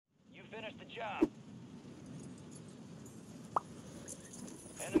job.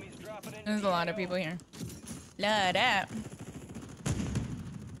 Enemies dropping in. There's a lot of people here. Load up.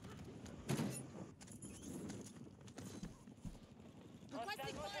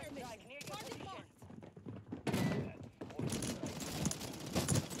 Requesting fire mission. Target marked.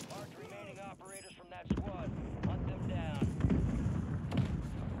 Marked remaining operators from that squad. Hunt them down.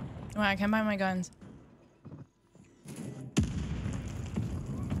 Wow, I can't buy my guns.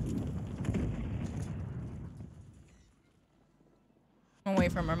 Away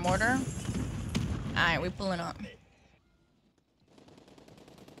from our mortar. Alright, we pulling up.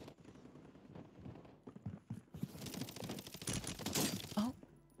 Oh.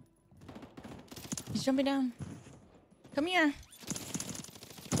 He's jumping down. Come here.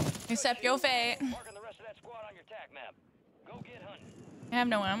 Accept your fate. Marking the rest of that squad on your tac map. Go get hunting. I have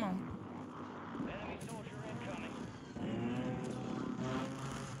no ammo. Enemy soldier incoming.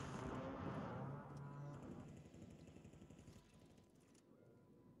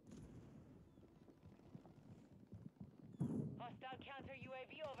 Hostile counter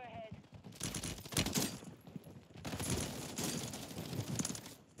UAV overhead.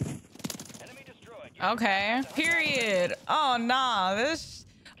 Enemy destroyed. Okay. Period. Oh, nah. This...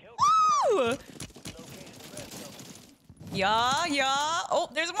 Woo! Located the rest of them. Yeah, yeah. Oh,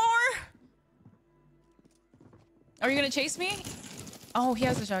 there's more. Are you gonna chase me? Oh, he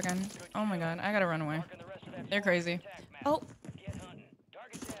has a shotgun. Oh my god, I gotta run away. Marking the rest of that They're squad on crazy. your tac map. Oh, Get hunting.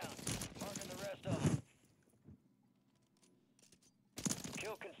 Target down. Marking the rest of them.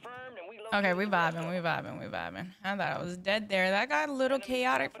 Kill confirmed, and we located okay, we the rest vibing, of we them. vibing, we vibing. I thought I was dead there. That got a little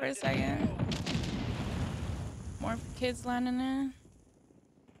chaotic for a second. More kids landing in.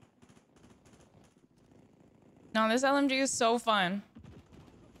 No, this LMG is so fun.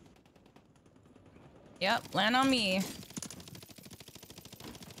 Yep, land on me.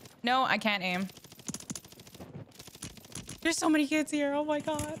 No, I can't aim. There's so many kids here. Oh my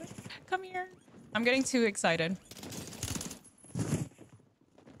god. Come here. I'm getting too excited.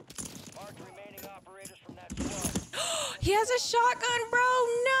 Marked remaining operators from that squad. He has a shotgun, bro.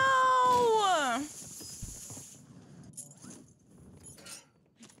 No.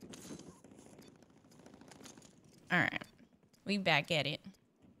 All right. We back at it.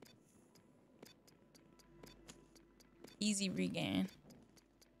 Easy regain.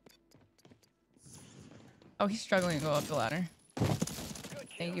 Oh, he's struggling to go up the ladder.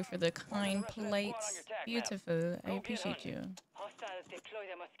 Thank you for the kind plates. Beautiful. I appreciate you. Hostiles deploy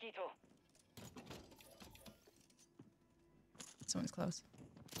the mosquito. Someone's close.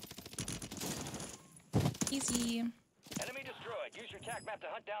 Easy. Enemy destroyed. Use your tac map to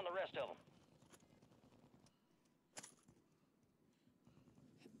hunt down the rest of them.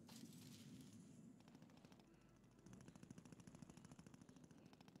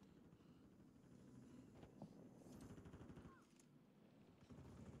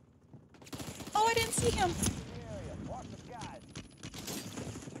 Oh, I didn't see him.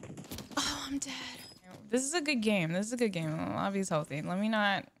 Oh, I'm dead. This is a good game. This is a good game. Lobby's healthy. Let me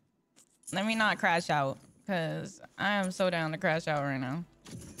not crash out, because I am so down to crash out right now.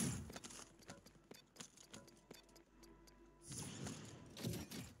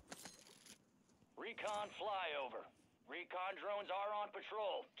 Recon flyover. Recon drones are on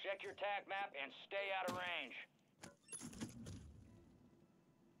patrol. Check your tac map and stay out of range.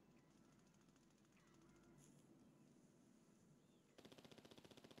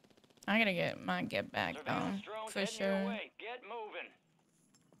 I gotta get my get back though, Surveillance drones for heading your sure. way. Get moving.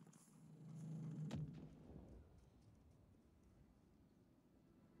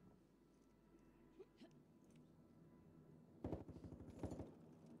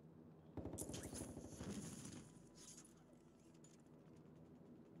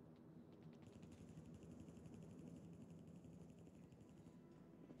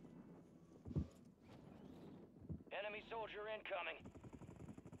 Enemy soldier incoming.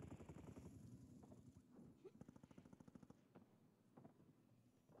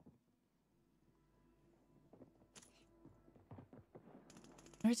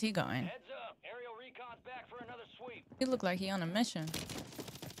 Where's he going? Heads up. Aerial recon's back for another sweep. He looked like he on a mission.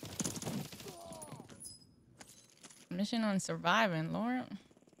 Mission on surviving, Lord.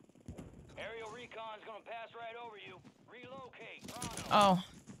 Aerial recon's gonna pass right over you. Relocate. Toronto. Oh,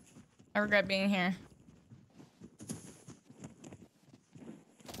 I regret being here.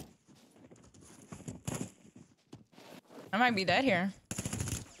 I might be dead here.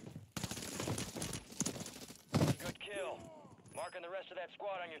 Good kill. Marking the rest of that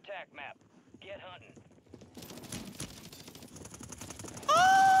squad on your tac map. Get hunting.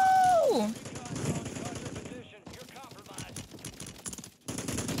 Oh! Recon drones got your position. You're compromised.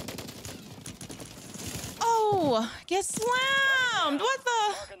 No! Get slammed! What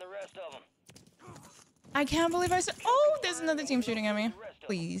the? Marking the rest of them. I can't believe I said. Oh, there's another team shooting at me.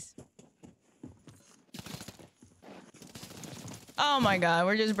 Please. Oh my god,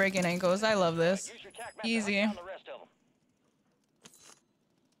 we're just breaking ankles. I love this. Use your tac map to Easy. hunt down the rest of them.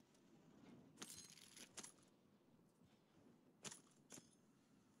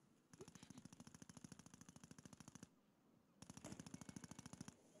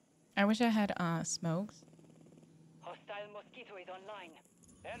 I wish I had smokes. Hostile mosquito is online.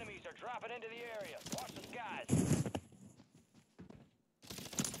 Enemies are dropping into the area. Watch the skies.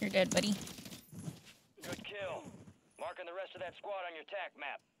 You're dead, buddy. Good kill. Marking the rest of that squad on your tac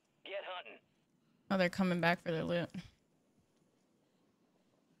map. Get hunting. Oh, they're coming back for their loot.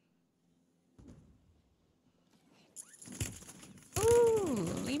 Ooh,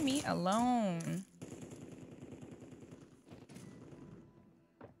 leave me alone.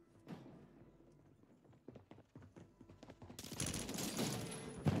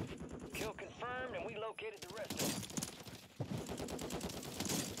 Kill confirmed, and we located the rest of them.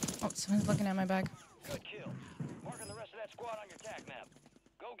 Oh, someone's looking at my bag. Good kill. Marking the rest of that squad on your tac map.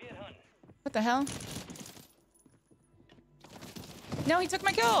 Go get hunting. What the hell? No, he took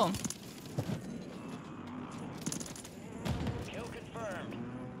my kill. Kill confirmed.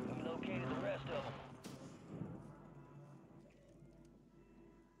 We located the rest of them.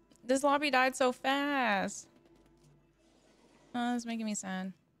 This lobby died so fast. Oh, that's making me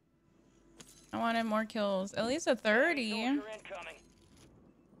sad. I wanted more kills. At least a 30. Soldier incoming.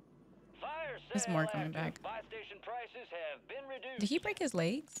 Fire There's sale more coming active. back. Buy station prices have been reduced. Did he break his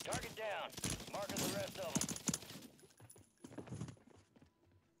legs? Target down. Marking the rest of them.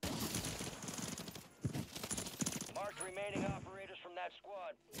 Mark the remaining operators from that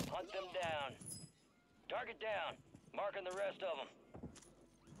squad. Hunt them down. Target down. Marking the rest of them.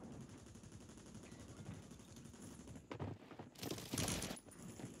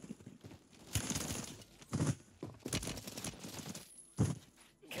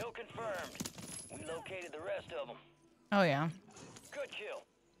 Kill confirmed. We located the rest of them. Oh, yeah. Good kill.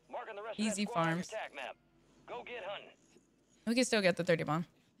 Marking the rest Easy of that squad on your farms. tac map. Go get hunting. We can still get the 30 bomb.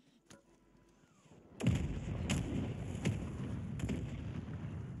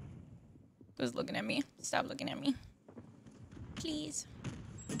 Who's looking at me? Stop looking at me. Please.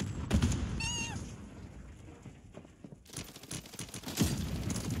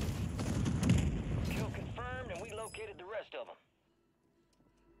 Kill confirmed, and we located the rest of them.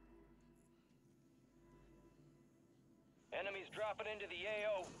 Enemies dropping into the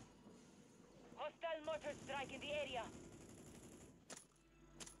AO. Hostile mortar strike in the area.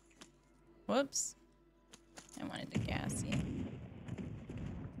 Whoops. I wanted to gas you.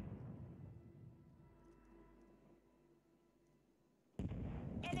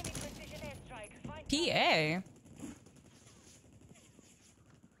 Enemy precision airstrike. Find PA?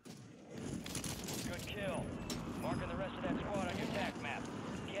 Good kill. Marking the rest of that squad on your tac map.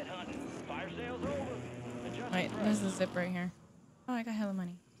 Get hunting. Fire sale's over. Adjust Wait, the there's price. a zip right here. Oh, I got hella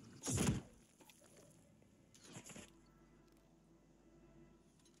money.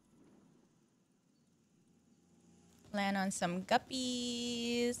 Land on some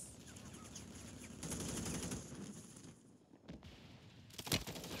guppies.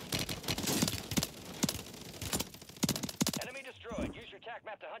 Enemy destroyed. Use your tac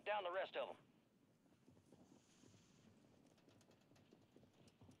map to hunt down the rest of them.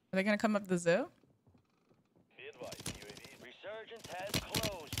 Are they gonna come up the zoo? Be advised, UAV. Resurgence has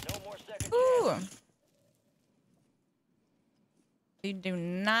closed. No more second Ooh. chances. They do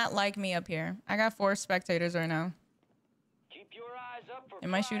not like me up here. I got 4 spectators right now. Keep your eyes up for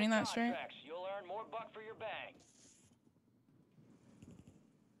Am I prize shooting that straight? contracts. You'll earn more buck for your bang.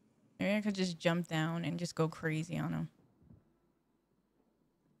 Maybe I could just jump down and just go crazy on them.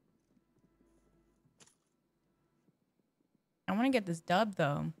 I want to get this dub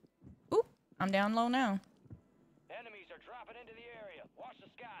though. Oop, I'm down low now. Enemies are dropping into the area. Watch the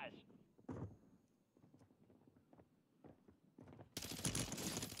skies.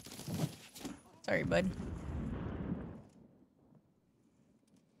 Sorry, bud.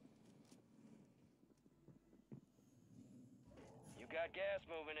 You got gas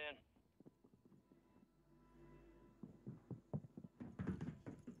moving in.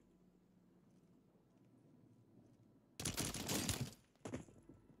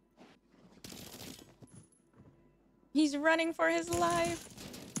 He's running for his life.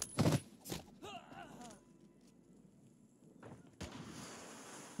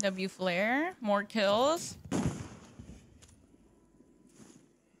 W flare, more kills.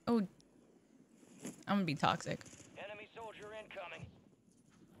 Oh, I'm gonna be toxic. Enemy soldier incoming.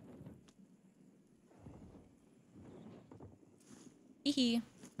 Hee.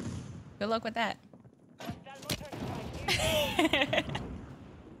 Good luck with that.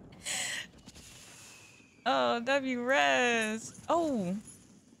 Oh, W res. Oh.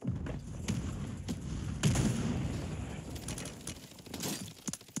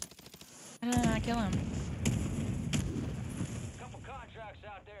 How did I not kill him? Couple contracts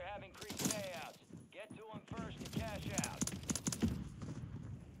out there have increased payouts. Get to them first and cash out.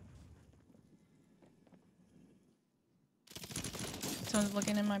 Someone's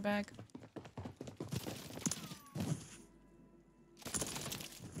looking in my bag.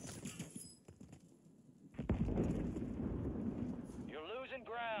 You're losing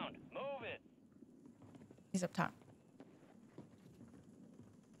ground. Move it. He's up top.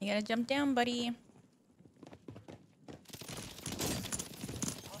 You gotta jump down, buddy.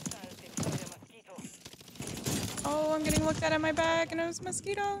 Oh, I'm getting looked at my back and it was a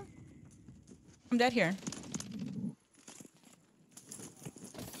mosquito. I'm dead here.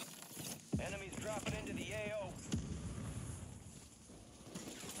 Enemies dropping into the AO.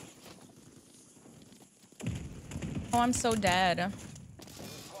 Oh, I'm so dead.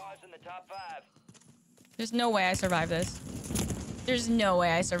 Squads in the top 5. There's no way I survive this. There's no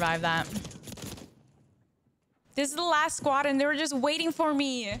way I survive that. This is the last squad and they were just waiting for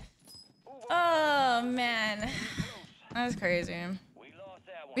me. Oh, man. That was crazy. We lost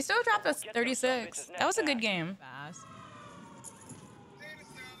that one. We still dropped us Get those 36. bitches That was a next good time. game. Fast.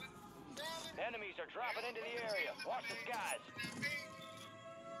 Enemies are dropping into the area. Watch the skies.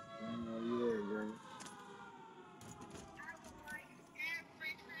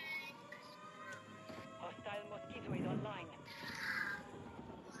 Hostile mosquito is online.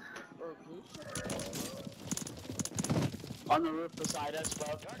 On the roof beside us, bro.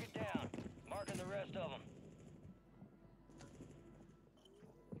 Target down. Marking the rest of them.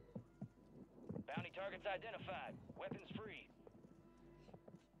 Bounty targets identified. Weapons free.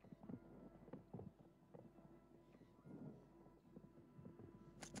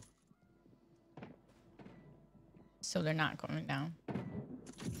 So they're not coming down.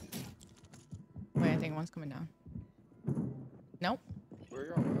 Wait, I think one's coming down. Nope. Where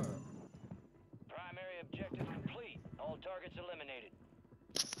y'all at? Primary objective complete. All targets eliminated.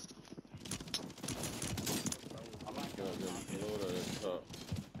 I'm not gonna just load that top.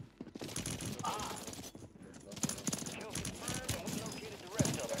 Kill confirmed and we located the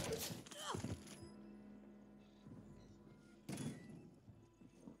rest of them.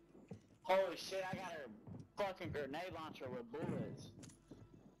 Holy shit, I got a fucking grenade launcher with bullets.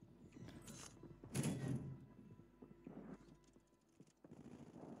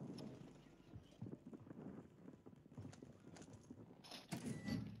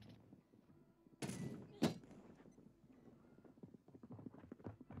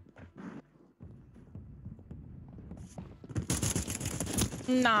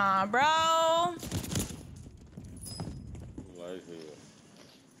 Nah, bro. Like here.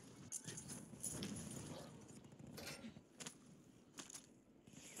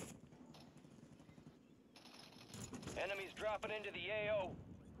 Enemies dropping into the AO.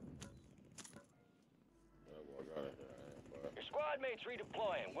 Yeah, boy, I got it here. Your squad mates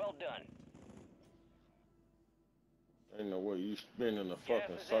redeploying. Well done. Ain't no way you spin in a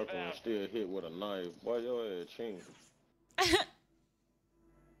fucking is circle and inbound. still hit with a knife. Boy, your ass cheating.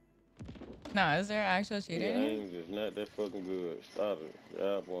 No, is there actual Your cheating? aim is not that fucking good. Stop it.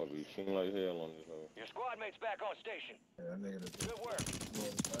 Y'all boy be cheating like hell on this hoe. Your squad mates back on station. Good work.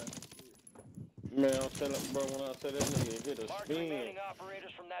 Man, I'm telling bro, when I say that nigga hit a Mark spin, remaining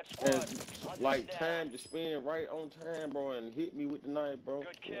operators from that squad. and Hunt them like down. time to spin right on time, bro, and hit me with the knife, bro.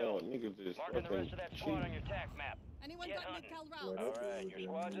 Good kill. Oh, niggas just Marking the fucking rest of that squad on cheating. your tac map. Anyone Get got hunting. mid-cal rounds? Alright, your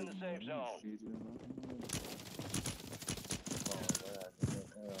squad's in the safe zone.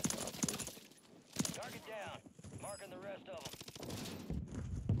 Target down. Marking the rest of them.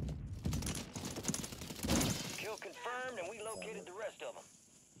 Kill confirmed and we located the rest of them.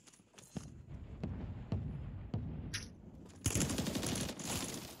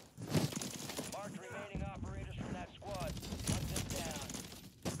 Marked remaining operators from that squad. Hunt them down.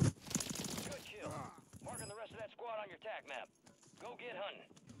 Good kill. Marking the rest of that squad on your tac map. Go get hunting.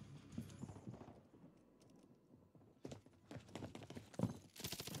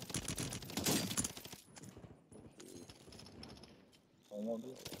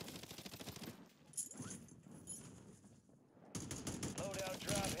 Loadout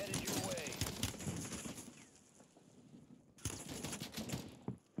drop headed your way.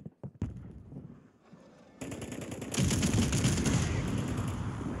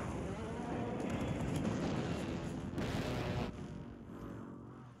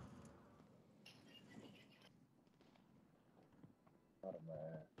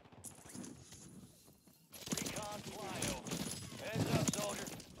 Recon flyover. Heads up, soldier.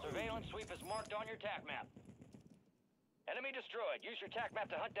 Surveillance sweep is marked on your TAC map. Enemy destroyed. Use your TAC map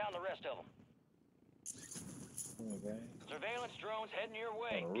to hunt down the rest of them. Okay. Surveillance drones heading your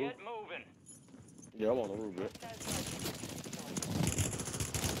way. On the Get moving. Yeah, I'm on the roof, bit.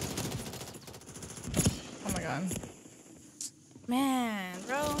 Oh my god. Man,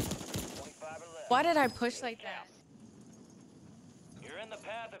 bro. 25 or less. Why did I push like that? You're in the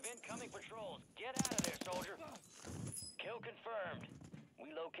path of incoming patrols. Get out of there, soldier. Kill confirmed.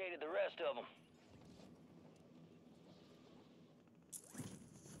 We located the rest of them.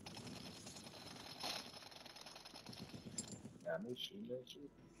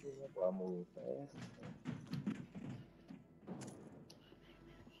 I move fast.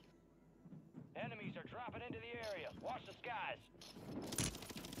 Enemies are dropping into the area. Watch the skies.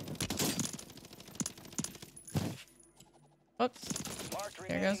 Oops. Marked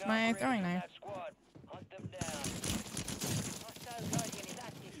There goes remaining my operators throwing in knife. that squad. Hunt them down. Hostile guardian is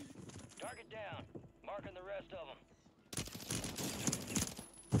active. Target down. Marking the rest of them.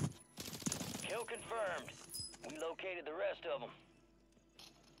 Kill confirmed. We located the rest of them.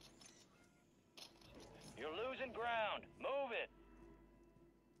 You're losing ground. Move it.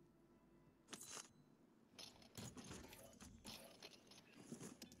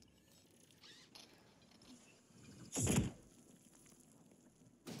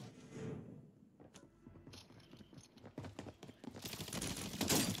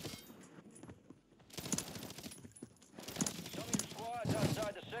 Some of your squad's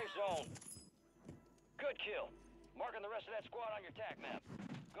outside the safe zone. Good kill. Marking the rest of that squad on your TAC map.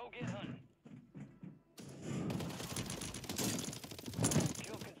 Go get hunting.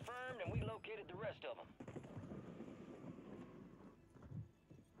 Kill confirmed, and we located the rest of them.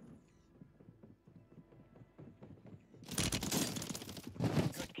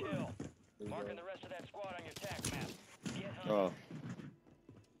 Good kill. Marking the rest of that squad on your TAC map. Get hunting. Oh.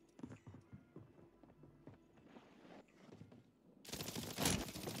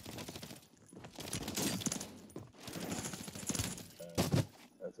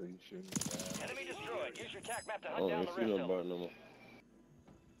 That's what you shoot. Enemy destroyed. Use your TAC map to I hunt don't down even the see rest nothing of them. about it no more.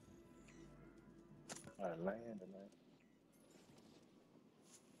 I land tonight.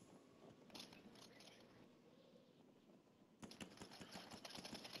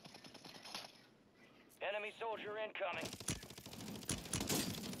 Enemy soldier incoming.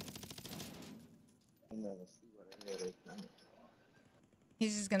 I never see what the hell they coming.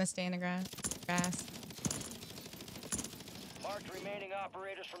 He's just gonna stay in the grass. Marked remaining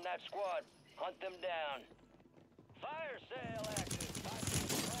operators from that squad. Hunt them down. Fire sale active.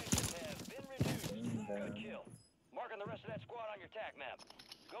 Prices have been reduced. Good kill. Marking the rest of that squad on your TAC map.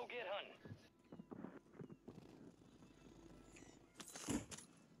 Go get hunting.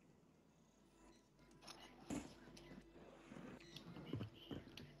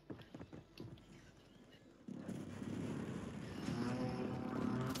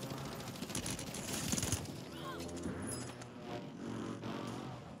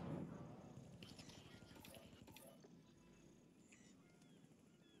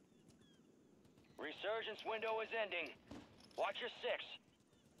 Resurgence window is ending. Watch your six.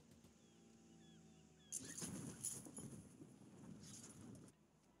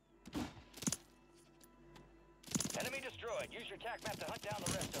 Enemy destroyed. Use your TAC map to hunt down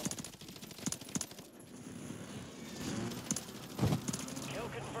the rest of them. Kill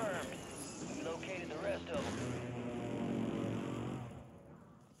confirmed. We located the rest of them.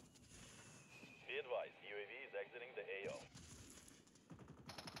 Be advised, UAV is exiting the AO.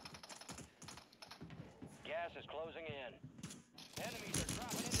 Gas is closing in. Enemies are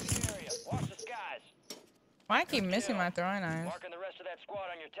dropping into the area. Watch the skies. Why I keep missing my throwing knives? Marking the rest of that squad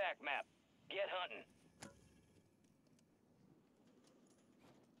on your TAC map. Get hunting.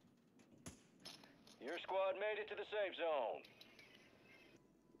 Your squad made it to the safe zone.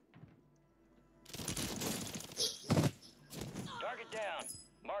 Target down.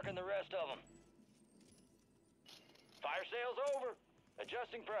 Marking the rest of them. Fire sale's over.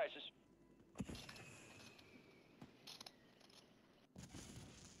 Adjusting prices.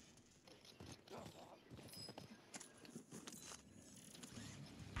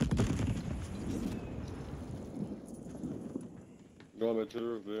 Going back to the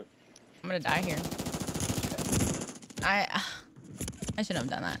roof, bit. I'm gonna die here. I shouldn't have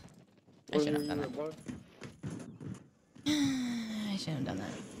done that. I shouldn't have done that. I shouldn't have done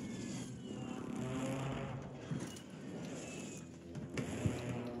that.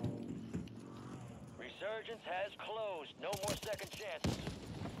 Resurgence has closed. No more second chances.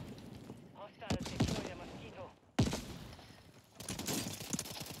 Hostiles deploy the mosquito.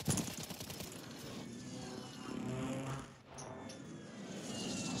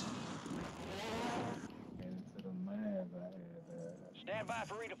 Stand by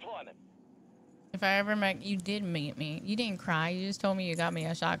for redeployment. If I ever met you, did meet me. You didn't cry. You just told me you got me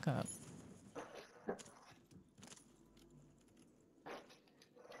a shot cup.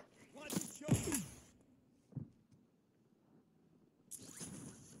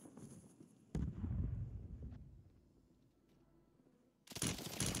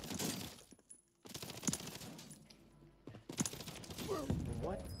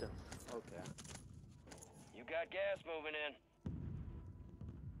 What the? Okay. You got gas moving in.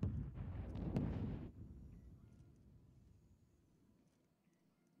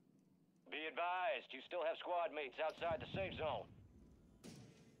 Be advised, you still have squad mates outside the safe zone.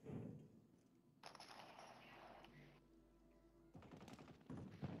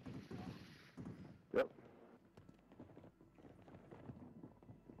 Yep.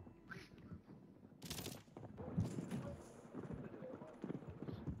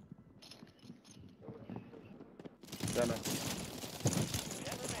 Got me.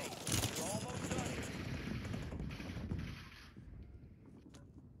 10 remain. You're almost done.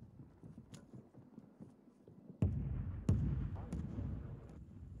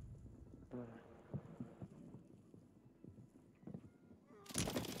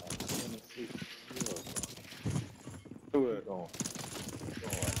 Who it? Oh,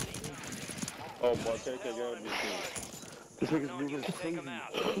 boy, KK got me. This nigga's moving Take 'em crazy.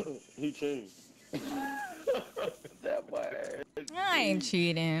 out. He changed. That boy. I ain't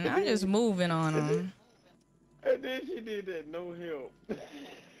cheating. I'm just moving on him. And then she did that no help.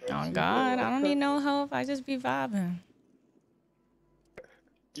 Oh God, I don't need no help. I just be vibing.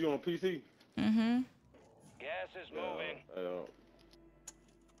 You on PC? Mm-hmm. Gas is moving.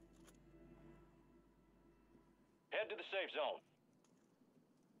 Head to the safe zone.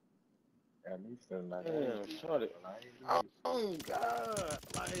 Damn, shot it. Oh God,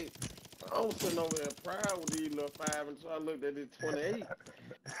 like I'm sitting over there proud with these little 5 until I looked at this 28.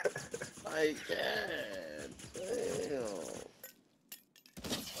 Like, God damn.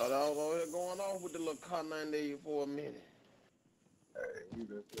 Thought I was over here going off with the little car 98 for a minute.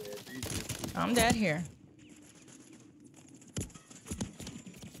 I'm dead here.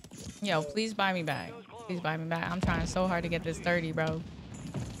 Yo, please buy me back. Please buy me back. I'm trying so hard to get this 30, bro.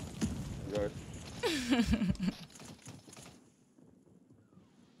 Good.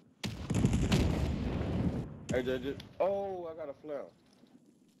 Hey, JJ. Oh, I got a flare.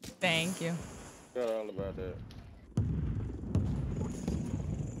 Thank you. Got all about that.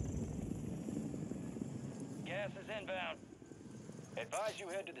 Gas is inbound. Advise you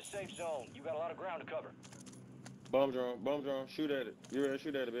head to the safe zone. You got a lot of ground to cover. Bomb drone, shoot at it. You ready to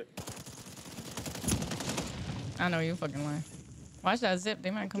shoot at it a bit? I know you fucking lying. Watch that zip.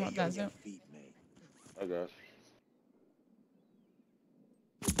 They might come up that zip. I got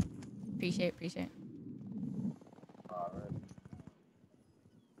you. Appreciate.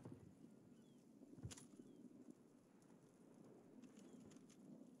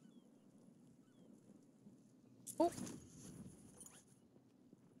 Oh.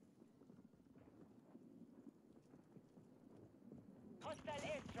 Hostile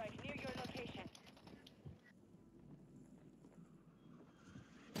airstrike near your location.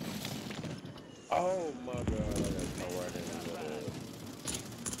 Oh my God, I got to come right in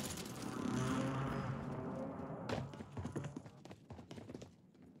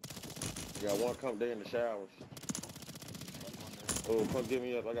there. Got one come there in the showers. Oh, come get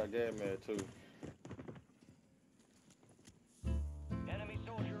me up. I got gas mad too. Enemy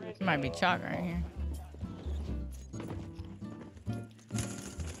soldier in. It might be chalk right here.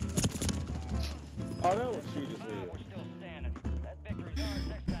 Oh, that was cheap as hell.